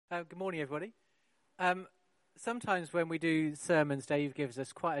Good morning, everybody. Sometimes when we do sermons, Dave gives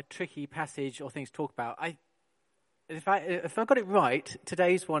us quite a tricky passage or things to talk about. If I got it right,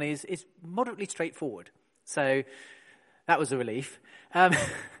 today's one is moderately straightforward. So that was a relief.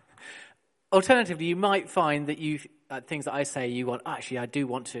 Alternatively, you might find that things that I say you want. Actually, I do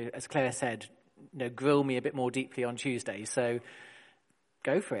want to, as Claire said, grill me a bit more deeply on Tuesday. So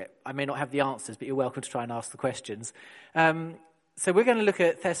go for it. I may not have the answers, but you're welcome to try and ask the questions. So we're going to look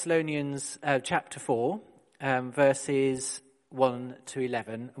at Thessalonians chapter 4, verses 1 to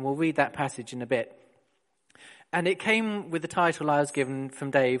 11, and we'll read that passage in a bit. And it came with the title I was given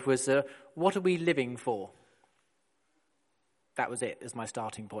from Dave was, What Are We Living For? That was it as my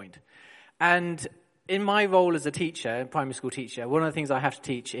starting point. And in my role as a teacher, primary school teacher, one of the things I have to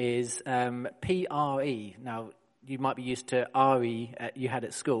teach is PRE. Now, you might be used to RE you had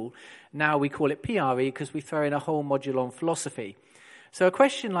at school. Now we call it PRE because we throw in a whole module on philosophy. So a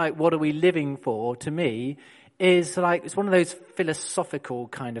question like, what are we living for, to me, is like, it's one of those philosophical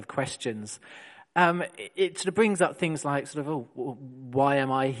kind of questions. It sort of brings up things like why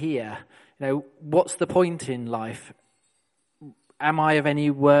am I here? What's the point in life? Am I of any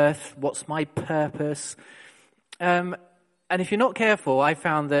worth? What's my purpose? And if you're not careful, I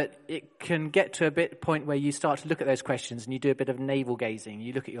found that it can get to a point where you start to look at those questions and you do a bit of navel gazing.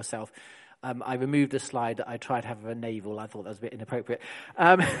 You look at yourself. I removed a slide that I tried to have a navel. I thought that was a bit inappropriate.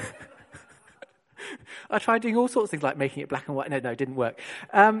 I tried doing all sorts of things like making it black and white. No, it didn't work.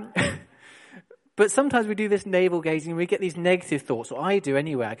 But sometimes we do this navel gazing and we get these negative thoughts, or I do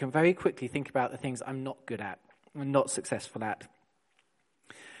anyway. I can very quickly think about the things I'm not good at, I'm not successful at.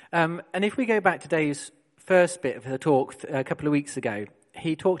 And if we go back to Dave's first bit of the talk a couple of weeks ago,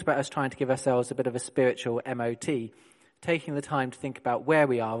 he talked about us trying to give ourselves a bit of a spiritual MOT, taking the time to think about where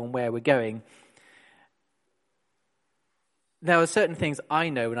we are and where we're going. There are certain things I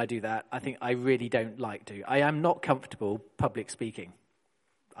know when I do that, I think I really don't like to. I am not comfortable public speaking.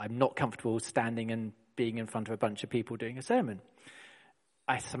 I'm not comfortable standing and being in front of a bunch of people doing a sermon.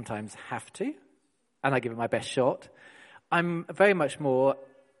 I sometimes have to, and I give it my best shot. I'm very much more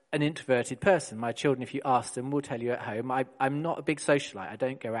an introverted person. My children, if you ask them, will tell you at home, I'm not a big socialite. I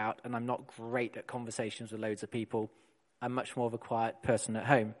don't go out, and I'm not great at conversations with loads of people. I'm much more of a quiet person at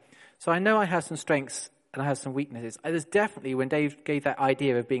home. So I know I have some strengths and I have some weaknesses. There's definitely, when Dave gave that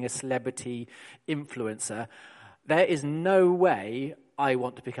idea of being a celebrity influencer, there is no way I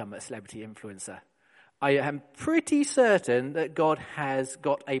want to become a celebrity influencer. I am pretty certain that God has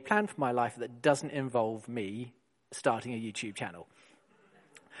got a plan for my life that doesn't involve me starting a YouTube channel.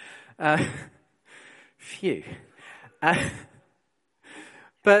 Phew.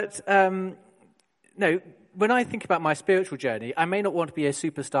 But no, when I think about my spiritual journey, I may not want to be a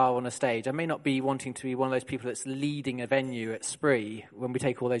superstar on a stage. I may not be wanting to be one of those people that's leading a venue at Spree when we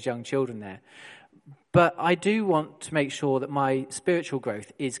take all those young children there. But I do want to make sure that my spiritual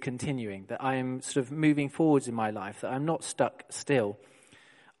growth is continuing, that I am sort of moving forwards in my life, that I'm not stuck still.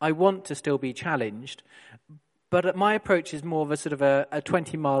 I want to still be challenged, but my approach is more of a sort of a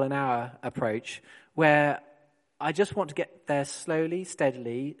 20-mile-an-hour approach, where I just want to get there slowly,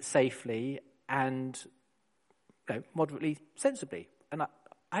 steadily, safely, and moderately, sensibly. And I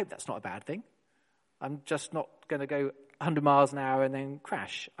hope that's not a bad thing. I'm just not going to go 100 miles an hour and then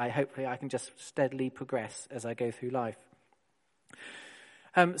crash. Hopefully I can just steadily progress as I go through life.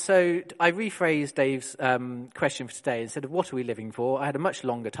 So I rephrased Dave's question for today. Instead of what are we living for, I had a much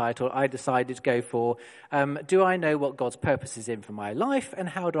longer title. I decided to go for, do I know what God's purpose is in for my life, and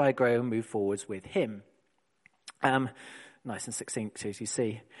how do I grow and move forwards with him? Nice and succinct, as you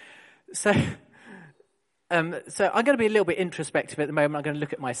see. So I'm going to be a little bit introspective at the moment. I'm going to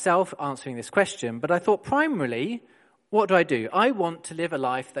look at myself answering this question. But I thought primarily, what do? I want to live a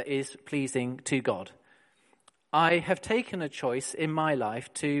life that is pleasing to God. I have taken a choice in my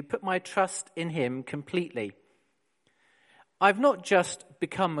life to put my trust in him completely. I've not just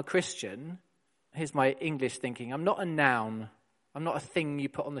become a Christian. Here's my English thinking. I'm not a noun. I'm not a thing you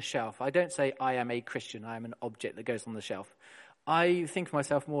put on the shelf. I don't say I am a Christian. I am an object that goes on the shelf. I think of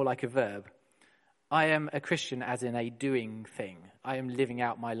myself more like a verb. I am a Christian as in a doing thing. I am living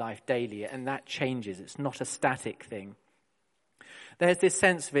out my life daily, and that changes. It's not a static thing. There's this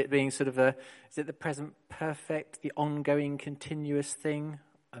sense of it being sort of is it the present perfect, the ongoing, continuous thing?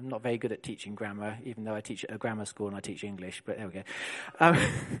 I'm not very good at teaching grammar, even though I teach at a grammar school and I teach English, but there we go.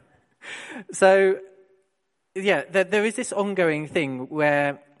 So, yeah, there is this ongoing thing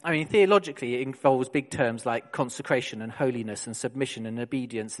where, theologically it involves big terms like consecration and holiness and submission and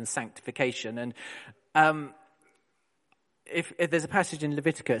obedience and sanctification. And if there's a passage in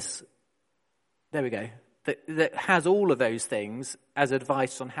Leviticus, there we go, that has all of those things as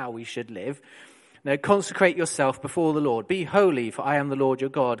advice on how we should live. Now, consecrate yourself before the Lord. Be holy, for I am the Lord your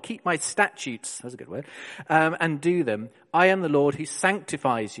God. Keep my statutes, that's a good word, and do them. I am the Lord who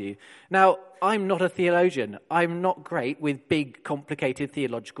sanctifies you. Now, I'm not a theologian. I'm not great with big, complicated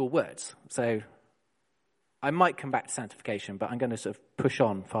theological words. So I might come back to sanctification, but I'm going to sort of push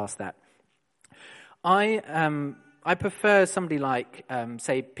on past that. I prefer somebody like,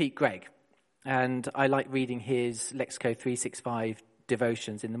 say, Pete Greig, and I like reading his Lexico 365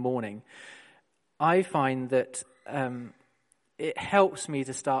 devotions in the morning. I find that it helps me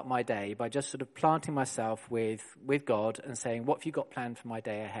to start my day by just sort of planting myself with God and saying, what have you got planned for my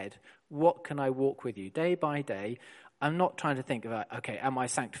day ahead? What can I walk with you day by day? I'm not trying to think about, okay, am I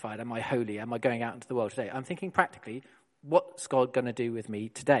sanctified? Am I holy? Am I going out into the world today? I'm thinking practically, what's God going to do with me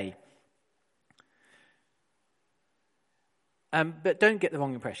today? But don't get the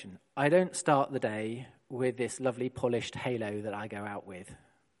wrong impression. I don't start the day with this lovely polished halo that I go out with.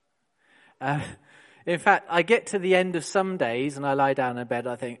 In fact, I get to the end of some days and I lie down in bed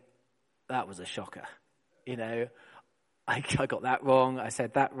and I think, that was a shocker. You know, I got that wrong. I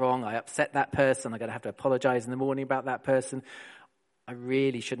said that wrong. I upset that person. I'm going to have to apologize in the morning about that person. I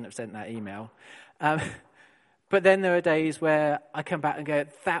really shouldn't have sent that email. But then there are days where I come back and go,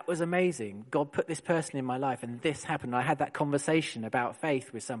 that was amazing. God put this person in my life and this happened. I had that conversation about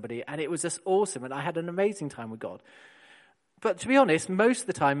faith with somebody and it was just awesome and I had an amazing time with God. But to be honest, most of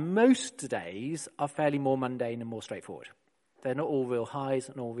the time, most days are fairly more mundane and more straightforward. They're not all real highs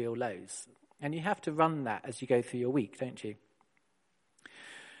and all real lows. And you have to run that as you go through your week, don't you?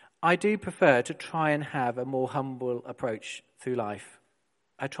 I do prefer to try and have a more humble approach through life.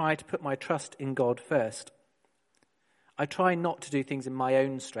 I try to put my trust in God first. I try not to do things in my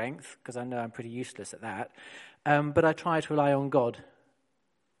own strength, because I know I'm pretty useless at that. But I try to rely on God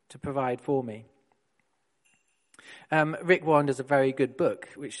to provide for me. Rick Warren does a very good book,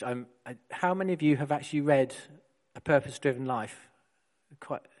 which how many of you have actually read A Purpose-Driven Life?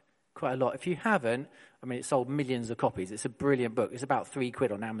 Quite a lot. If you haven't, I mean, it sold millions of copies. It's a brilliant book. It's about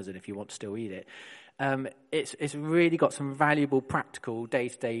 £3 on Amazon if you want to still read it. It's really got some valuable, practical,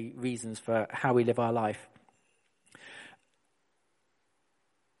 day-to-day reasons for how we live our life.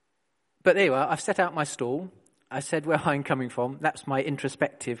 But there you are. I've set out my stall. I said where I'm coming from. That's my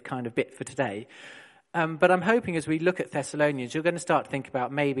introspective kind of bit for today. But I'm hoping as we look at Thessalonians, you're going to start to think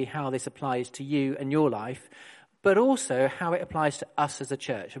about maybe how this applies to you and your life, but also how it applies to us as a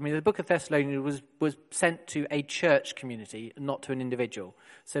church. I mean, the book of Thessalonians was sent to a church community, not to an individual.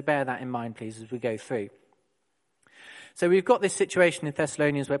 So bear that in mind, please, as we go through. So we've got this situation in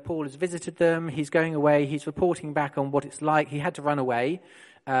Thessalonians where Paul has visited them. He's going away. He's reporting back on what it's like. He had to run away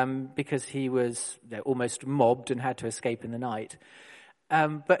because he was almost mobbed and had to escape in the night.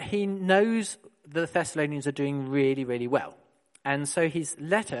 But he knows the Thessalonians are doing really, really well. And so his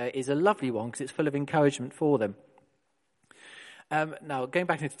letter is a lovely one because it's full of encouragement for them. Now, going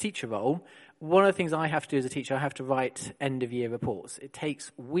back into the teacher role, one of the things I have to do as a teacher, I have to write end-of-year reports. It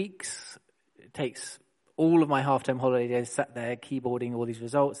takes weeks. It takes all of my half-term holidays sat there keyboarding all these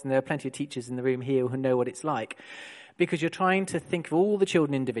results. And there are plenty of teachers in the room here who know what it's like. Because you're trying to think of all the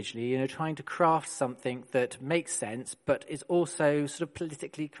children individually, you're trying to craft something that makes sense, but is also sort of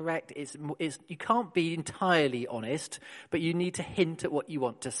politically correct. You can't be entirely honest, but you need to hint at what you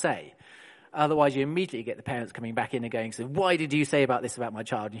want to say. Otherwise, you immediately get the parents coming back in and going, so why did you say about this about my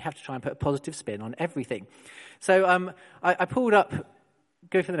child? And you have to try and put a positive spin on everything. So I pulled up,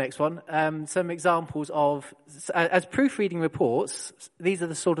 go for the next one, some examples of, as proofreading reports, these are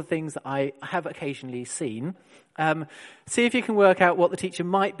the sort of things that I have occasionally seen. See if you can work out what the teacher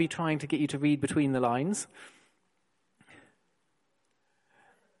might be trying to get you to read between the lines.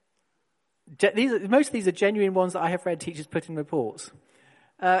 Most of these are genuine ones that I have read teachers put in reports.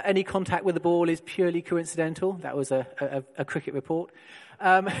 Any contact with the ball is purely coincidental. That was a cricket report.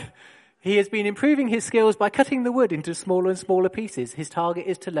 He has been improving his skills by cutting the wood into smaller and smaller pieces. His target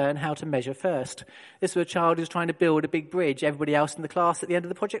is to learn how to measure first. This was a child who was trying to build a big bridge. Everybody else in the class at the end of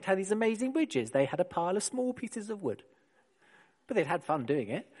the project had these amazing bridges. They had a pile of small pieces of wood. But they'd had fun doing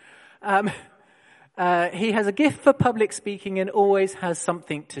it. He has a gift for public speaking and always has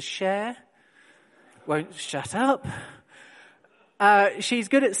something to share. Won't shut up. She's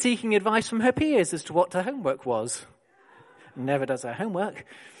good at seeking advice from her peers as to what her homework was. Never does her homework.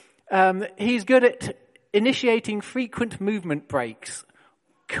 He's good at initiating frequent movement breaks.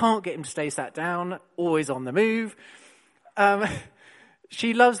 Can't get him to stay sat down, always on the move.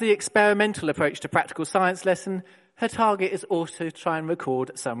 She loves the experimental approach to practical science lesson. Her target is also to try and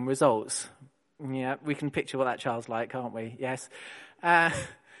record some results. Yeah, we can picture what that child's like, can't we? Yes.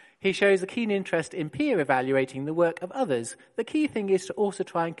 He shows a keen interest in peer evaluating the work of others. The key thing is to also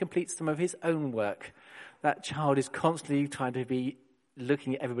try and complete some of his own work. That child is constantly trying to be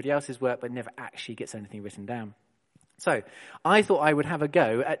looking at everybody else's work but never actually gets anything written down. So I thought I would have a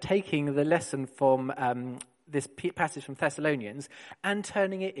go at taking the lesson from this passage from Thessalonians and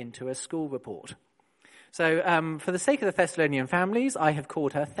turning it into a school report. So for the sake of the Thessalonian families, I have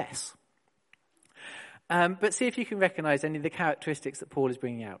called her Thess. But see if you can recognise any of the characteristics that Paul is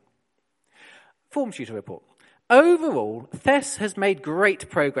bringing out. Form tutor report. Overall, Thess has made great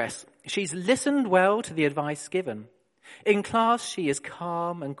progress. She's listened well to the advice given. In class, she is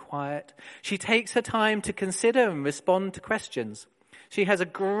calm and quiet. She takes her time to consider and respond to questions. She has a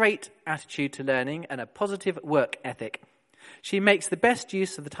great attitude to learning and a positive work ethic. She makes the best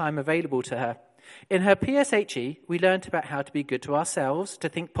use of the time available to her. In her PSHE, we learnt about how to be good to ourselves, to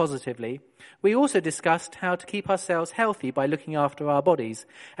think positively. We also discussed how to keep ourselves healthy by looking after our bodies,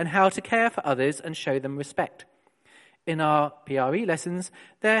 and how to care for others and show them respect. In our PRE lessons,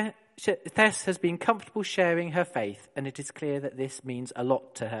 Thess has been comfortable sharing her faith, and it is clear that this means a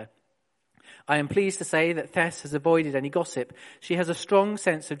lot to her. I am pleased to say that Thess has avoided any gossip. She has a strong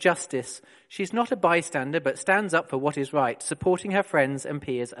sense of justice. She's not a bystander, but stands up for what is right, supporting her friends and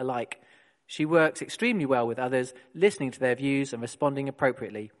peers alike. She works extremely well with others, listening to their views and responding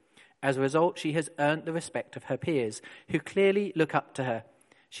appropriately. As a result, she has earned the respect of her peers, who clearly look up to her.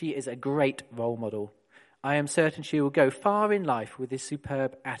 She is a great role model. I am certain she will go far in life with this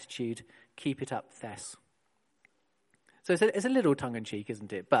superb attitude. Keep it up, Thess. So it's a little tongue-in-cheek,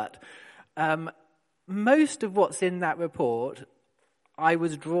 isn't it? But most of what's in that report, I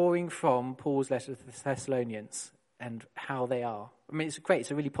was drawing from Paul's letter to the Thessalonians and how they are. I mean, it's great.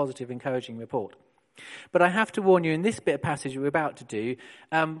 It's a really positive, encouraging report. But I have to warn you, in this bit of passage we're about to do,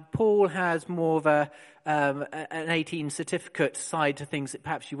 Paul has more of an 18 certificate side to things that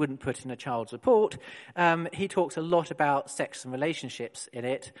perhaps you wouldn't put in a child's report. He talks a lot about sex and relationships in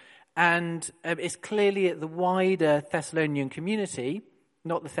it. And it's clearly that the wider Thessalonian community,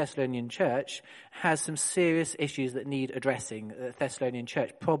 not the Thessalonian church, has some serious issues that need addressing. The Thessalonian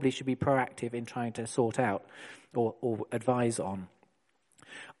church probably should be proactive in trying to sort out or advise on.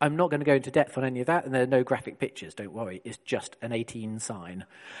 I'm not going to go into depth on any of that, and there are no graphic pictures, don't worry. It's just an 18 sign.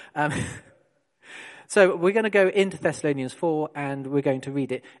 So we're going to go into Thessalonians 4, and we're going to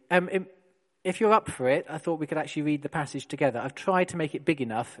read it. If you're up for it, I thought we could actually read the passage together. I've tried to make it big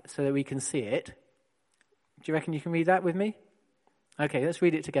enough so that we can see it. Do you reckon you can read that with me? Okay, let's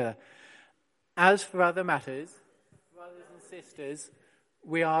read it together. As for other matters, brothers and sisters,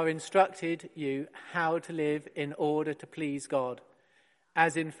 we are instructed you how to live in order to please God,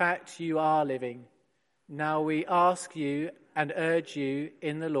 as in fact you are living. Now we ask you and urge you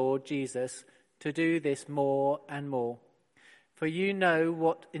in the Lord Jesus to do this more and more. For you know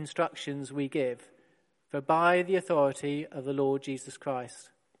what instructions we give, for by the authority of the Lord Jesus Christ.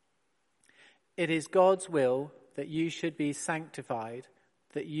 It is God's will that you should be sanctified,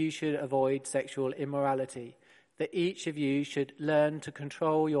 that you should avoid sexual immorality, that each of you should learn to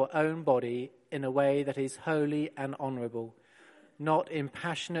control your own body in a way that is holy and honourable, not in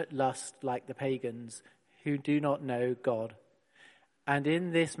passionate lust like the pagans who do not know God. And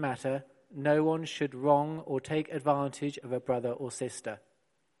in this matter, no one should wrong or take advantage of a brother or sister.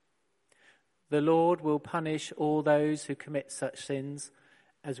 The Lord will punish all those who commit such sins,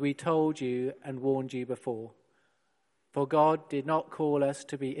 as we told you and warned you before. For God did not call us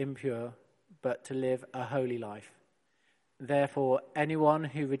to be impure, but to live a holy life. Therefore, anyone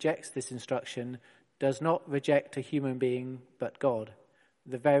who rejects this instruction does not reject a human being, but God,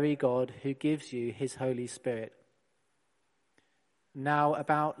 the very God who gives you his Holy Spirit. Now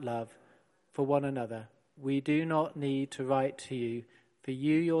about love for one another, we do not need to write to you, for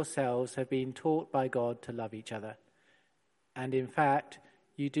you yourselves have been taught by God to love each other. And in fact,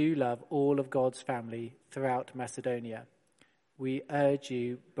 you do love all of God's family throughout Macedonia. We urge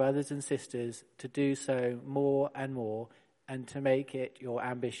you, brothers and sisters, to do so more and more, and to make it your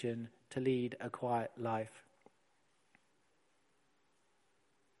ambition to lead a quiet life.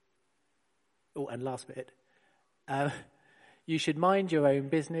 Oh, and last bit. You should mind your own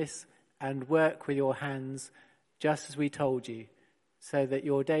business and work with your hands, just as we told you, so that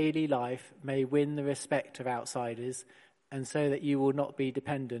your daily life may win the respect of outsiders, and so that you will not be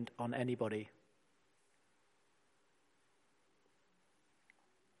dependent on anybody.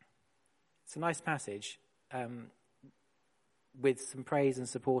 It's a nice passage with some praise and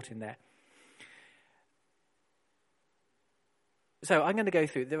support in there. So I'm going to go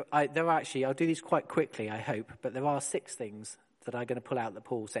through. There are actually, I'll do these quite quickly, I hope, but there are 6 things that I'm going to pull out that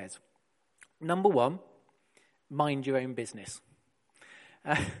Paul says. Number 1, mind your own business.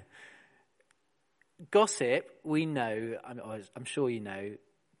 Gossip, we know, I'm sure you know,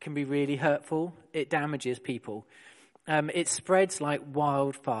 can be really hurtful. It damages people. It spreads like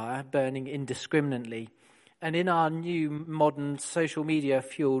wildfire, burning indiscriminately. And in our new modern social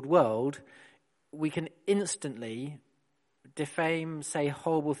media-fueled world, we can instantly defame, say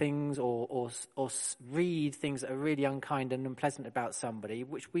horrible things, or read things that are really unkind and unpleasant about somebody,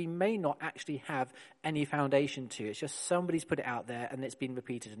 which we may not actually have any foundation to. It's just somebody's put it out there and it's been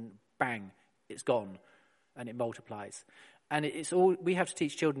repeated, and bang, it's gone, and it multiplies. And it's all we have to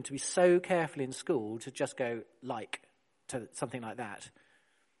teach children to be so careful in school to just go like to something like that,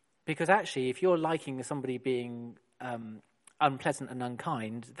 because actually, if you're liking somebody being unpleasant and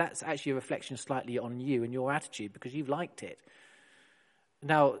unkind, that's actually a reflection slightly on you and your attitude, because you've liked it.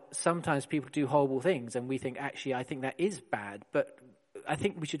 Now, sometimes people do horrible things and we think, actually, I think that is bad, but I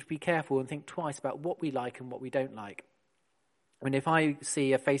think we should be careful and think twice about what we like and what we don't like. And if I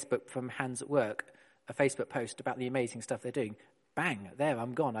see a Facebook from Hands at Work, a Facebook post about the amazing stuff they're doing, bang, there,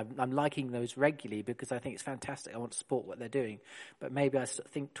 I'm gone. I'm liking those regularly because I think it's fantastic. I want to support what they're doing. But maybe I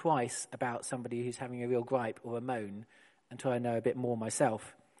think twice about somebody who's having a real gripe or a moan until I know a bit more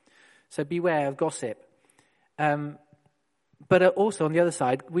myself. So beware of gossip. But also on the other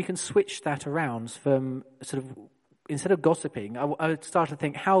side, we can switch that around from sort of, instead of gossiping, I would start to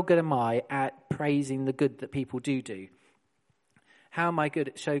think, how good am I at praising the good that people do? How am I good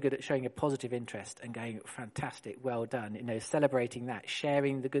at showing a positive interest and going, fantastic, well done, celebrating that,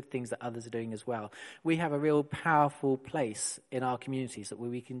 sharing the good things that others are doing as well. We have a real powerful place in our communities that where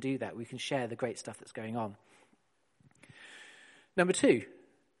we can do that. We can share the great stuff that's going on. Number 2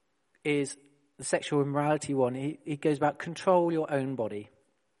 is the sexual immorality one. It goes about control your own body.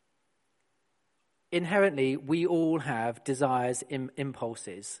 Inherently, we all have desires,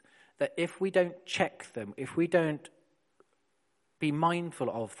 impulses, that if we don't check them, if we don't be mindful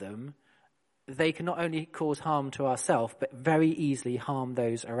of them, they can not only cause harm to ourselves, but very easily harm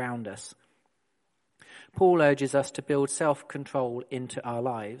those around us. Paul urges us to build self-control into our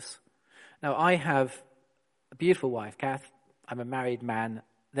lives. Now, I have a beautiful wife, Kath. I'm a married man.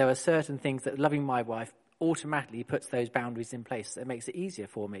 There are certain things that loving my wife automatically puts those boundaries in place. That makes it easier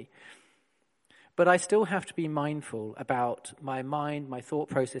for me. But I still have to be mindful about my mind, my thought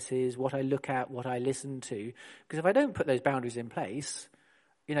processes, what I look at, what I listen to. Because if I don't put those boundaries in place,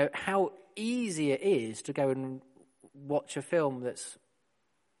 how easy it is to go and watch a film that's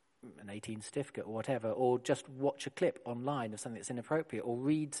an 18 certificate or whatever, or just watch a clip online of something that's inappropriate, or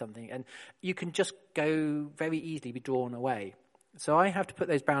read something, and you can just go very easily be drawn away. So I have to put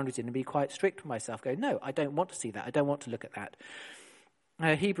those boundaries in and be quite strict with myself. Go, no, I don't want to see that. I don't want to look at that.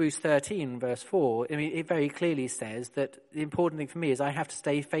 Hebrews 13, verse 4, it very clearly says that the important thing for me is I have to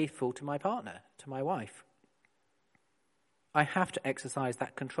stay faithful to my partner, to my wife. I have to exercise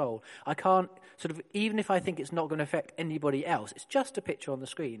that control. I can't even if I think it's not going to affect anybody else, it's just a picture on the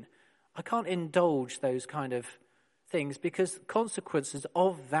screen, I can't indulge those kind of things, because consequences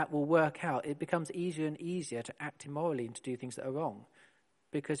of that will work out. It becomes easier and easier to act immorally and to do things that are wrong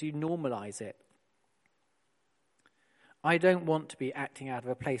because you normalize it. I don't want to be acting out of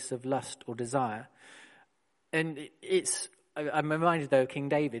a place of lust or desire. And I'm reminded, though, of King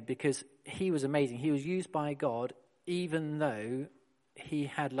David, because he was amazing. He was used by God, even though he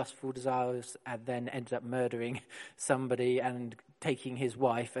had lustful desires and then ended up murdering somebody and taking his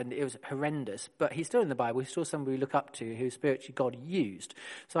wife, and it was horrendous. But he's still in the Bible. He's still somebody we look up to who spiritually God used.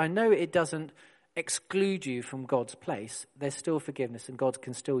 So I know it doesn't exclude you from God's place. There's still forgiveness, and God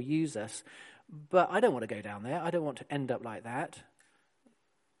can still use us. But I don't want to go down there. I don't want to end up like that.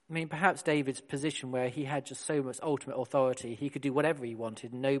 Perhaps David's position, where he had just so much ultimate authority, he could do whatever he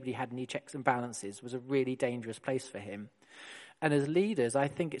wanted, and nobody had any checks and balances, was a really dangerous place for him. And as leaders, I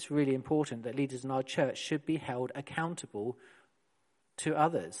think it's really important that leaders in our church should be held accountable to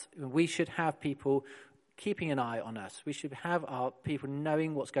others. We should have people keeping an eye on us. We should have our people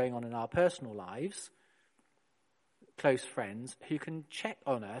knowing what's going on in our personal lives, close friends who can check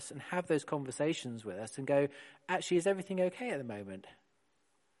on us and have those conversations with us and go, actually, is everything okay at the moment?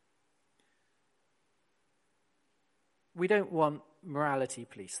 We don't want morality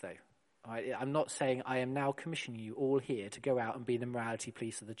police, though. I'm not saying I am now commissioning you all here to go out and be the morality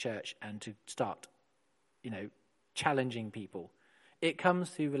police of the church and to start, challenging people. It comes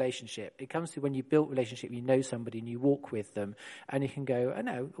through relationship. It comes through when you build relationship, you know somebody and you walk with them, and you can go, oh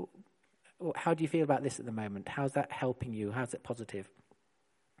no, how do you feel about this at the moment? How's that helping you? How's it positive?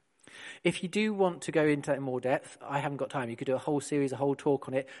 If you do want to go into that in more depth, I haven't got time. You could do a whole series, a whole talk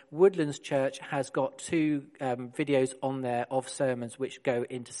on it. Woodlands Church has got 2 videos on there of sermons which go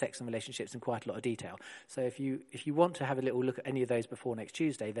into sex and relationships in quite a lot of detail. So if you want to have a little look at any of those before next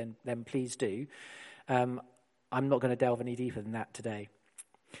Tuesday, then please do. I'm not going to delve any deeper than that today.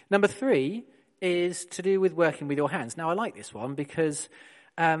 Number 3 is to do with working with your hands. Now, I like this one because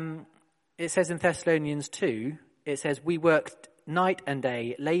it says in Thessalonians 2, it says, we worked night and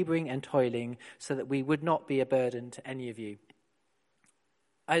day, labouring and toiling, so that we would not be a burden to any of you.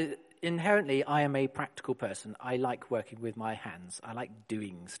 Inherently, I am a practical person. I like working with my hands. I like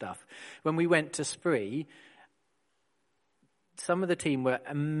doing stuff. When we went to Spree, some of the team were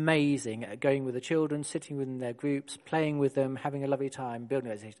amazing at going with the children, sitting within their groups, playing with them, having a lovely time, building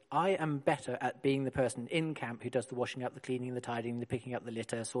those things. I am better at being the person in camp who does the washing up, the cleaning, the tidying, the picking up the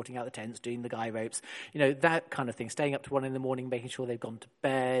litter, sorting out the tents, doing the guy ropes, that kind of thing, staying up to 1 a.m, making sure they've gone to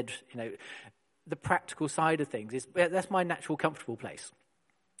bed. The practical side of things, that's my natural comfortable place.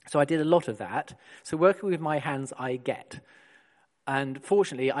 So I did a lot of that. So working with my hands, I get. And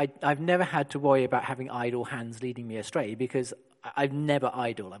fortunately, I've never had to worry about having idle hands leading me astray, because I've never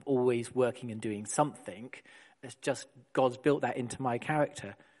idle. I'm always working and doing something. It's just God's built that into my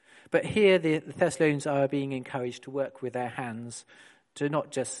character. But here the Thessalonians are being encouraged to work with their hands, to not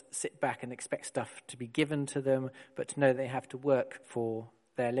just sit back and expect stuff to be given to them, but to know they have to work for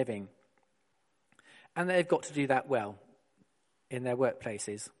their living. And they've got to do that well in their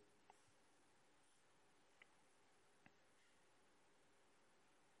workplaces.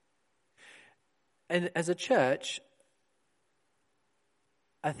 And as a church,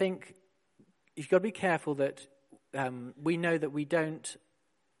 I think you've got to be careful that we know that we don't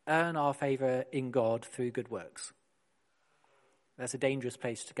earn our favour in God through good works. That's a dangerous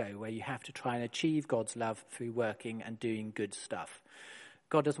place to go, where you have to try and achieve God's love through working and doing good stuff.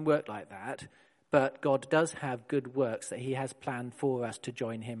 God doesn't work like that, but God does have good works that he has planned for us to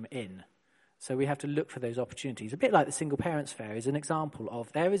join him in. So we have to look for those opportunities. A bit like the Single Parents Fair is an example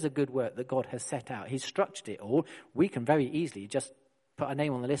of there is a good work that God has set out. He's structured it all. We can very easily just put our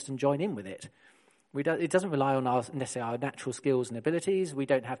name on the list and join in with it. It doesn't rely on necessarily our natural skills and abilities. We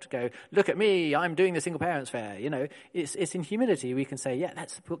don't have to go, look at me, I'm doing the Single Parents Fair. It's in humility we can say, yeah,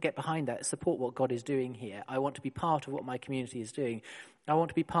 let's get behind that, support what God is doing here. I want to be part of what my community is doing. I want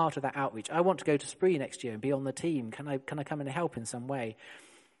to be part of that outreach. I want to go to Spree next year and be on the team. Can I come and help in some way?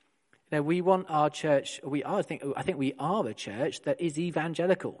 We want our church, I think we are a church that is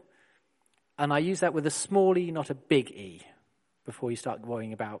evangelical. And I use that with a small e, not a big E, before you start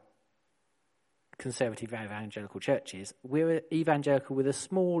worrying about conservative evangelical churches. We're evangelical with a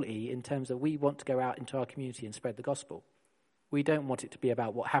small e in terms of we want to go out into our community and spread the gospel. We don't want it to be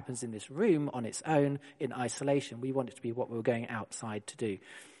about what happens in this room on its own in isolation. We want it to be what we're going outside to do.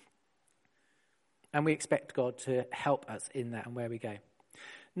 And we expect God to help us in that and where we go.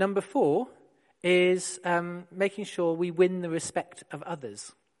 Number 4 is making sure we win the respect of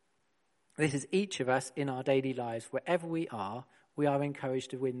others. This is each of us in our daily lives, wherever we are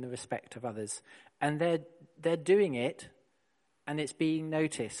encouraged to win the respect of others. And they're doing it, and it's being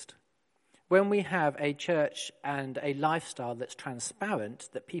noticed. When we have a church and a lifestyle that's transparent,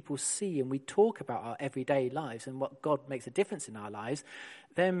 that people see, and we talk about our everyday lives and what God makes a difference in our lives,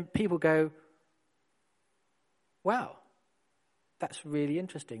 then people go, wow, that's really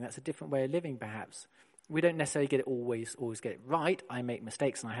interesting. That's a different way of living, perhaps. We don't necessarily always get it right. I make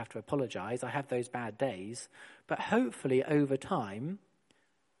mistakes and I have to apologize. I have those bad days. But hopefully over time,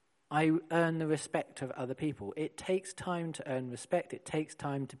 I earn the respect of other people. It takes time to earn respect. It takes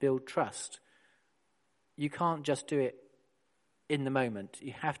time to build trust. You can't just do it in the moment.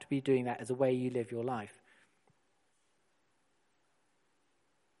 You have to be doing that as a way you live your life.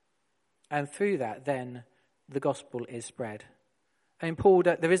 And through that, then, the gospel is spread. And Paul,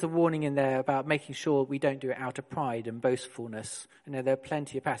 there is a warning in there about making sure we don't do it out of pride and boastfulness. There are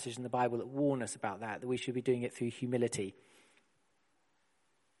plenty of passages in the Bible that warn us about that we should be doing it through humility.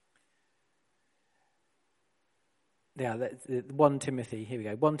 Yeah, 1 Timothy, here we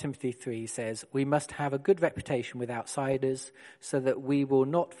go. 1 Timothy 3 says, we must have a good reputation with outsiders so that we will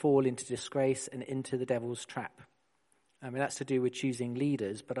not fall into disgrace and into the devil's trap. That's to do with choosing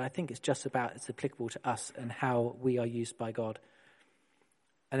leaders, but I think it's applicable to us and how we are used by God.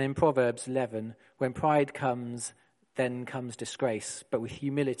 And in Proverbs 11, when pride comes, then comes disgrace, but with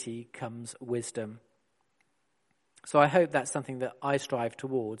humility comes wisdom. So I hope that's something that I strive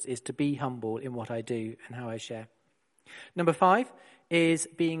towards, is to be humble in what I do and how I share. Number 5 is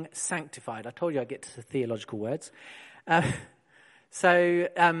being sanctified. I told you I'd get to the theological words.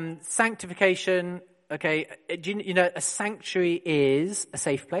 Sanctification, okay, a sanctuary is a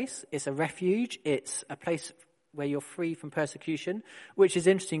safe place. It's a refuge. It's a place where you're free from persecution, which is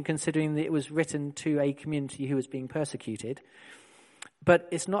interesting considering that it was written to a community who was being persecuted. But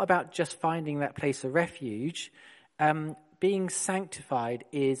it's not about just finding that place of refuge. being sanctified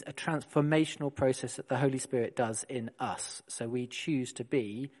is a transformational process that the Holy Spirit does in us. So we choose to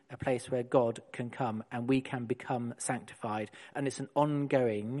be a place where God can come and we can become sanctified. And it's an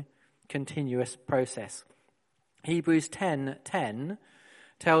ongoing, continuous process. Hebrews 10:10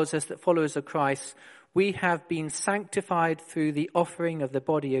 tells us that followers of Christ, we have been sanctified through the offering of the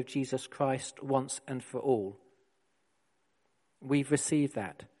body of Jesus Christ once and for all. We've received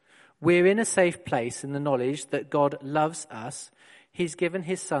that. We're in a safe place in the knowledge that God loves us. He's given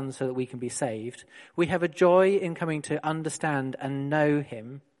his son so that we can be saved. We have a joy in coming to understand and know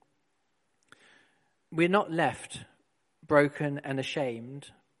him. We're not left broken and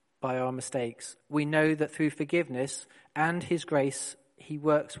ashamed by our mistakes. We know that through forgiveness and his grace, he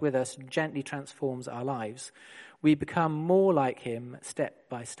works with us, gently transforms our lives. We become more like him step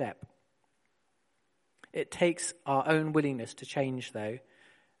by step. It takes our own willingness to change, though,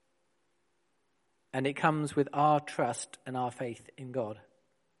 and it comes with our trust and our faith in God.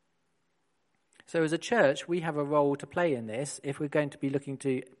 So as a church, we have a role to play in this if we're going to be looking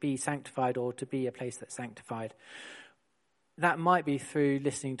to be sanctified or to be a place that's sanctified. That might be through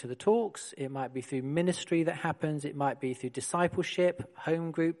listening to the talks. It might be through ministry that happens. It might be through discipleship,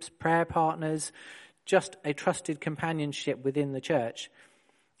 home groups, prayer partners, just a trusted companionship within the church.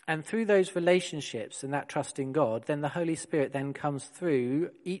 And through those relationships and that trust in God, then the Holy Spirit then comes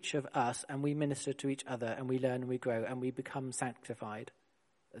through each of us and we minister to each other and we learn and we grow and we become sanctified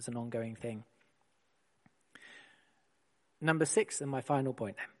as an ongoing thing. Number 6, and my final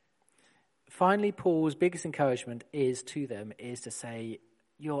point. Finally, Paul's biggest encouragement is to say,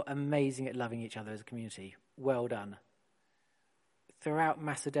 you're amazing at loving each other as a community. Well done. Throughout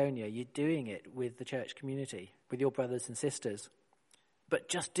Macedonia, you're doing it with the church community, with your brothers and sisters. But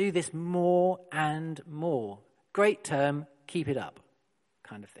just do this more and more. Great term, keep it up,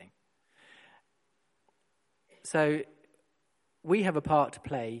 kind of thing. So we have a part to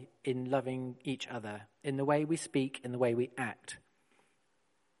play in loving each other, in the way we speak, in the way we act.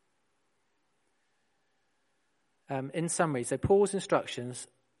 In summary, so Paul's instructions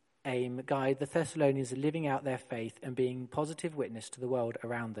guide the Thessalonians in living out their faith and being positive witness to the world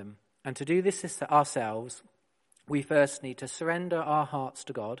around them. And to do this ourselves, we first need to surrender our hearts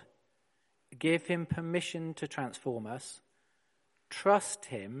to God, give him permission to transform us, trust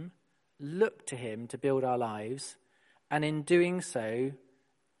him, look to him to build our lives, and in doing so,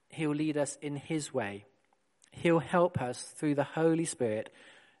 he'll lead us in his way. He'll help us through the Holy Spirit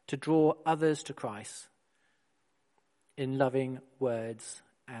to draw others to Christ in loving words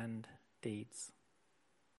and deeds.